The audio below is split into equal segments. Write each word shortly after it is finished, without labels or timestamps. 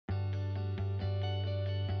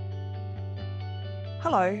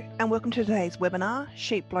Hello and welcome to today's webinar,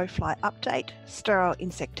 Sheep Blowfly Update, Sterile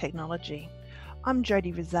Insect Technology. I'm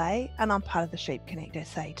Jodie Rizet and I'm part of the Sheep Connect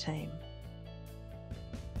SA team.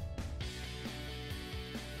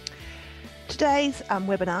 Today's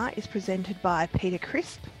webinar is presented by Peter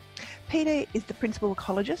Crisp. Peter is the Principal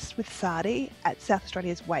Ecologist with SARDI at South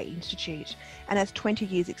Australia's Way Institute and has 20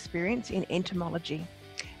 years experience in entomology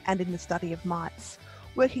and in the study of mites,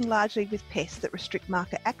 working largely with pests that restrict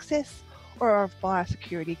market access or are of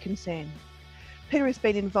biosecurity concern. Peter has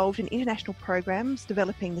been involved in international programs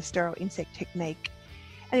developing the sterile insect technique,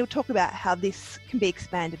 and he'll talk about how this can be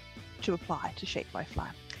expanded to apply to sheep blowfly.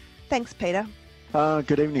 Thanks, Peter.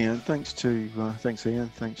 Good evening, and thanks Ian,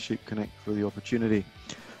 thanks Sheep Connect for the opportunity.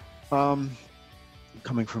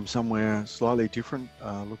 Coming from somewhere slightly different,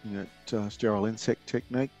 looking at sterile insect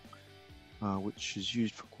technique, which is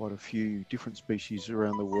used for quite a few different species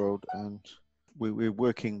around the world, and we're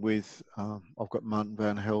working with, I've got Martin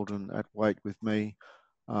Van Helden at Waite with me,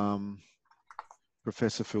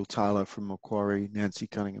 Professor Phil Taylor from Macquarie, Nancy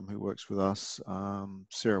Cunningham who works with us,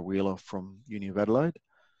 Sarah Wheeler from Uni of Adelaide.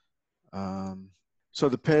 So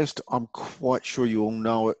the pest, I'm quite sure you all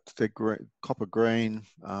know it, they're copper green.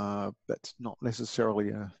 That's not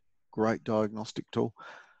necessarily a great diagnostic tool.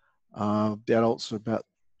 The adults are about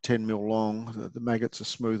 10 mil long, the maggots are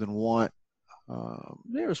smooth and white.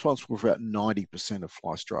 They're responsible for about 90% of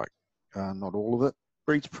fly strike, not all of it.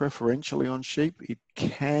 Breeds preferentially on sheep. It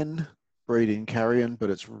can breed in carrion, but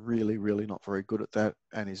it's really not very good at that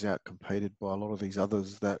and is outcompeted by a lot of these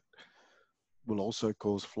others that will also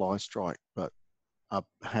cause fly strike, but are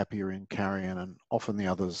happier in carrion, and often the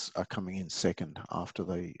others are coming in second after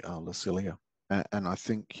the Lucilia. And I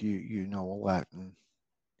think you know all that and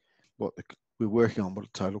what we're working on, what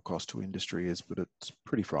the total cost to industry is, but it's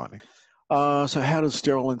pretty frightening. So how does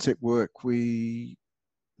sterile insect work? We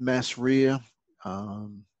mass rear.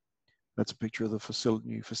 That's a picture of the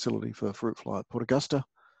new facility for fruit fly at Port Augusta.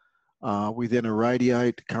 We then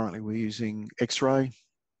irradiate. Currently we're using X-ray.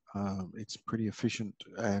 It's pretty efficient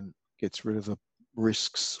and gets rid of the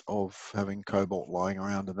risks of having cobalt lying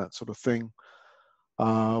around and that sort of thing.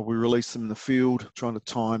 We release them in the field, trying to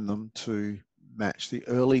time them to match the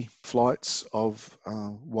early flights of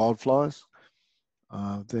wildflies.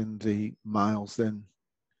 Then the males then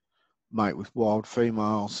mate with wild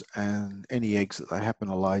females, and any eggs that they happen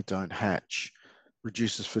to lay don't hatch.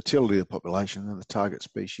 Reduces fertility of the population and the target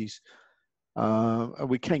species. And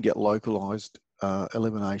we can get localized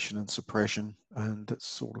elimination and suppression, and that's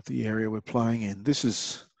sort of the area we're playing in. This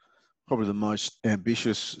is probably the most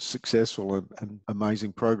ambitious, successful and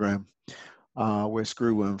amazing program where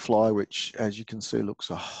screwworm fly, which as you can see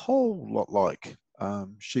looks a whole lot like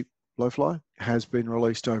sheep blowfly, has been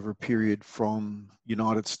released over a period from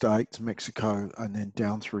United States, Mexico, and then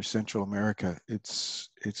down through Central America. It's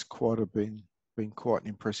been quite an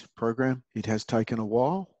impressive program. It has taken a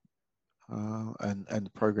while, and the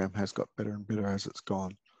program has got better and better as it's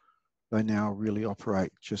gone. They now really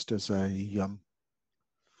operate just as a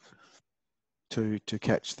to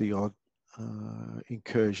catch the odd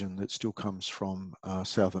incursion that still comes from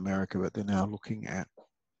South America, but they're now looking at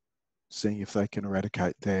seeing if they can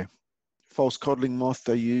eradicate there. False codling moth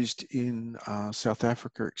they used in South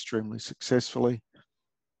Africa extremely successfully,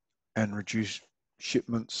 and reduce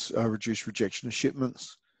shipments, reduce rejection of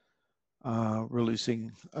shipments,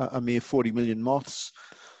 releasing a mere 40 million moths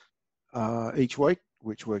each week,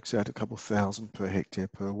 which works out a couple of thousand per hectare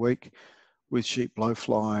per week. With sheep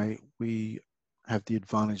blowfly, we have the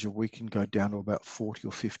advantage of we can go down to about 40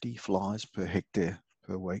 or 50 flies per hectare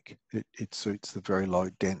per week. It suits the very low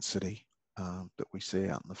density that we see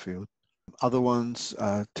out in the field. Other ones,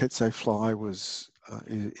 tsetse fly is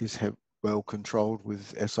well controlled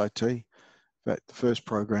with SIT. In fact, the first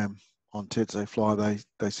program on tsetse fly,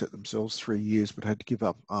 they set themselves 3 years, but had to give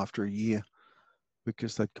up after a year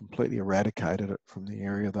because they'd completely eradicated it from the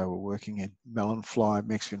area they were working in. Melon fly,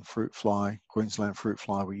 Mexican fruit fly, Queensland fruit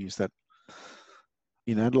fly, we use that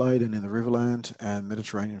in Adelaide and in the Riverland, and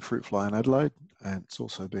Mediterranean fruit fly in Adelaide, and it's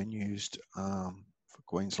also been used for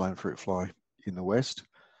Queensland fruit fly in the West,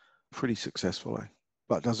 pretty successfully.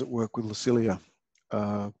 But does it work with Lucilia?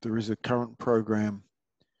 There is a current program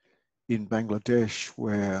in Bangladesh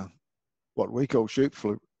where what we call sheep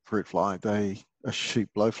fruit fly, a sheep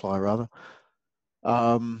blowfly rather,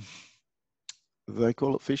 they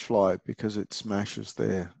call it fish fly because it smashes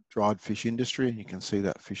their dried fish industry, and you can see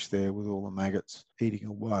that fish there with all the maggots eating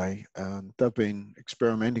away. And they've been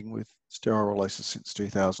experimenting with sterile releases since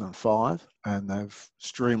 2005, and they've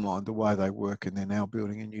streamlined the way they work, and they're now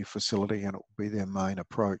building a new facility, and it will be their main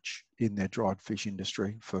approach in their dried fish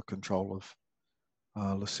industry for control of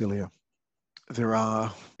Lucilia. There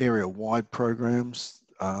are area-wide programs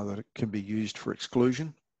that can be used for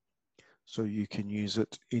exclusion. So you can use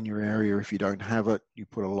it in your area. If you don't have it, you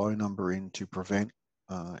put a low number in to prevent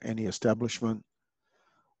any establishment.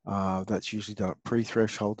 That's usually done at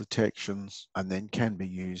pre-threshold detections, and then can be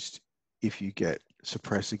used if you get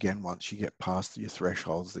suppress again once you get past your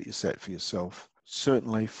thresholds that you set for yourself.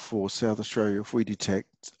 Certainly for South Australia, if we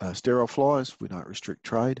detect sterile flies, we don't restrict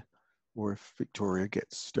trade, or if Victoria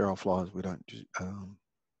gets sterile flies, we don't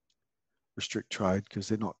restrict trade because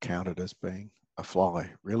they're not counted as being a fly,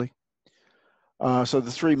 really. So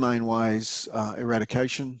the three main ways are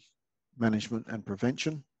eradication, management, and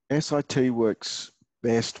prevention. SIT works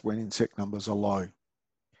best when insect numbers are low.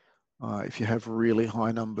 If you have really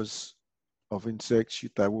high numbers of insects,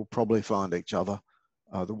 they will probably find each other.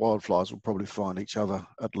 The wildflies will probably find each other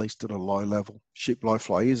at least at a low level. Sheep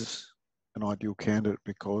blowfly is an ideal candidate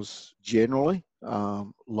because generally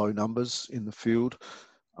low numbers in the field,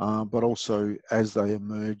 but also as they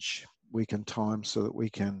emerge, we can time so that we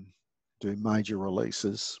can do major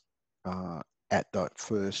releases at that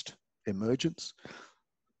first emergence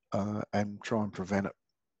and try and prevent it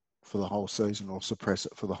for the whole season or suppress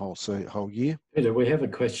it for the whole year. Peter, we have a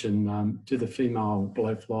question. Do the female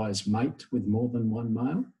blowflies mate with more than one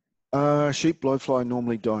male? Sheep blowfly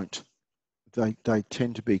normally don't. They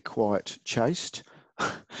tend to be quite chaste,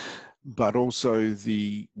 but also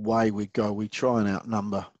the way we go, we try and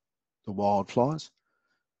outnumber the wildflies,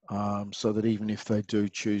 so that even if they do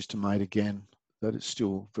choose to mate again, that it's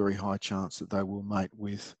still a very high chance that they will mate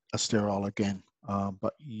with a sterile again.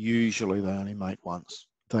 But usually they only mate once.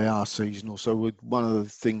 They are seasonal. So one of the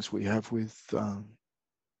things we have with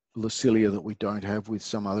Lucilia that we don't have with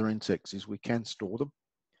some other insects is we can store them.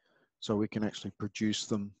 So we can actually produce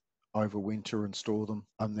them over winter and store them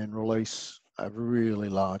and then release a really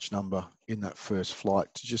large number in that first flight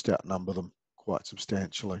to just outnumber them quite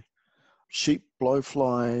substantially. Sheep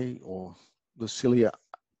blowfly or Lucilia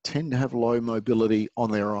tend to have low mobility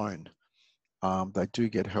on their own. They do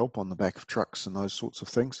get help on the back of trucks and those sorts of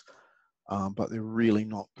things, but they're really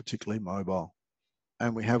not particularly mobile.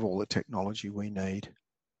 And we have all the technology we need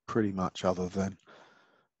pretty much other than,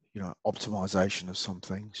 optimization of some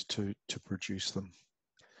things to produce them.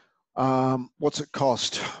 What's it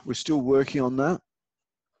cost? We're still working on that,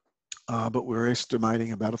 but we're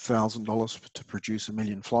estimating about $1,000 to produce 1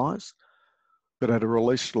 million flies. But at a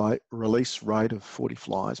release rate of 40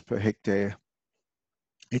 flies per hectare,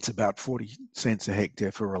 it's about 40 cents a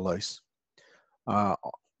hectare for release.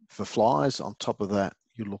 For flies, on top of that,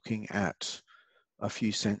 you're looking at a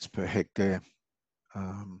few cents per hectare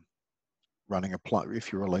running a plane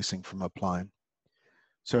if you're releasing from a plane.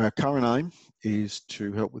 So our current aim is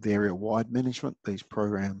to help with area-wide management. These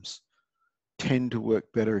programs tend to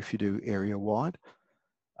work better if you do area-wide,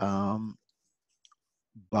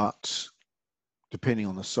 but depending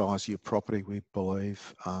on the size of your property, we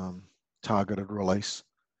believe targeted release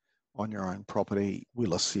on your own property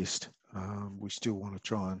will assist. We still want to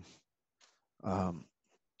try and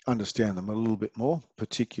understand them a little bit more,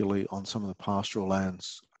 particularly on some of the pastoral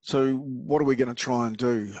lands. So what are we going to try and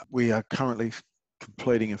do? We are currently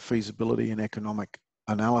completing a feasibility and economic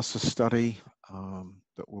analysis study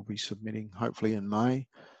that we'll be submitting hopefully in May.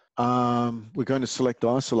 We're going to select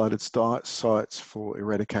isolated sites for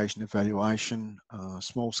eradication evaluation,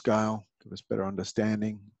 small scale, give us better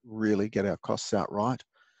understanding, really get our costs out right,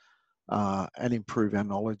 and improve our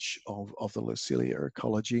knowledge of the Lucilia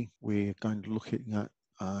ecology. We're going to look at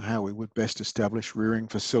how we would best establish rearing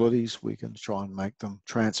facilities. We can try and make them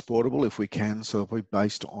transportable if we can, so they'll be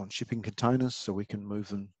based on shipping containers, so we can move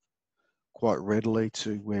them quite readily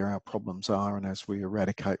to where our problems are, and as we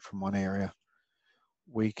eradicate from one area,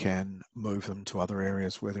 we can move them to other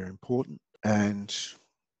areas where they're important. And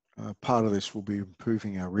part of this will be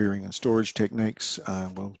improving our rearing and storage techniques.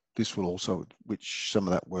 This will also, which some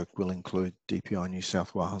of that work will include DPI New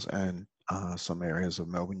South Wales and some areas of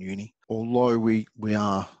Melbourne Uni. Although we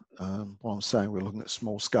are, what I'm saying, we're looking at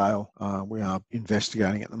small scale, we are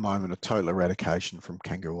investigating at the moment a total eradication from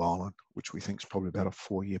Kangaroo Island, which we think is probably about a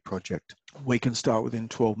 4-year project. We can start within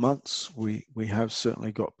 12 months. We have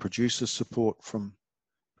certainly got producer support from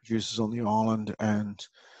producers on the island, and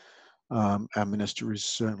our minister is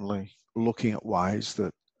certainly looking at ways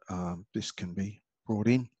that this can be brought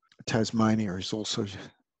in. Tasmania is also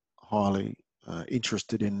highly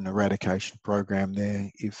interested in an eradication program there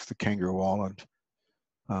if the Kangaroo Island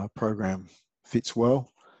program fits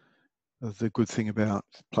well. The good thing about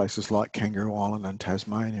places like Kangaroo Island and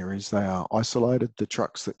Tasmania is they are isolated. The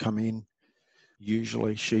trucks that come in,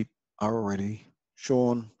 usually sheep are already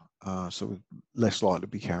shorn, so we're less likely to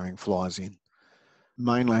be carrying flies in.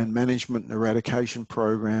 mainland management and eradication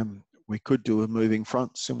program, we could do a moving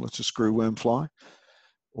front similar to screwworm fly,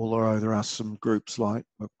 although there are some groups like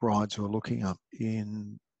McBride's who are looking up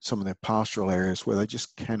in some of their pastoral areas where they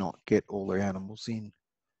just cannot get all their animals in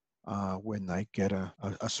when they get a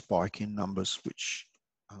spike in numbers, which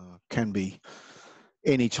can be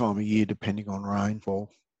any time of year depending on rainfall,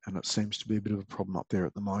 and it seems to be a bit of a problem up there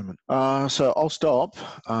at the moment. So I'll stop.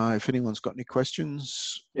 If anyone's got any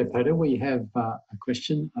questions. Yeah, Peter, we have a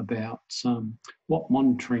question about what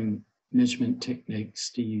monitoring measurement techniques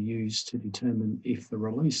do you use to determine if the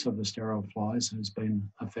release of the sterile flies has been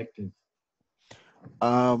effective?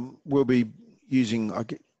 We'll be using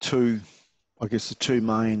the two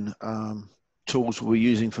main tools we'll be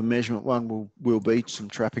using for measurement. One will be some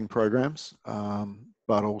trapping programs,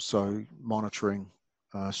 but also monitoring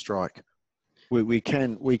strike. We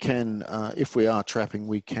can if we are trapping,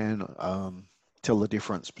 we can tell the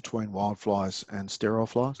difference between wild flies and sterile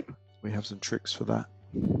flies. We have some tricks for that.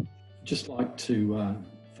 I'd just like to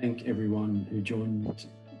thank everyone who joined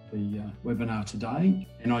the webinar today,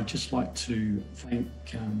 and I'd just like to thank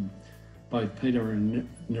both Peter and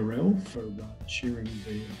Narelle for sharing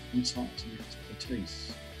their insights and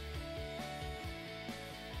expertise.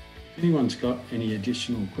 If anyone's got any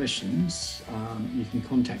additional questions, you can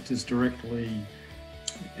contact us directly.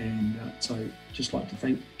 And so just like to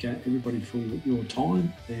thank everybody for your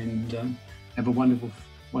time, and have a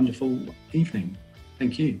wonderful evening.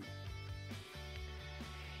 Thank you.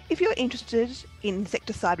 If you're interested in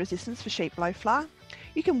insecticide resistance for sheep blowfly,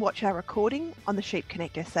 you can watch our recording on the Sheep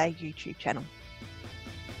Connect SA YouTube channel.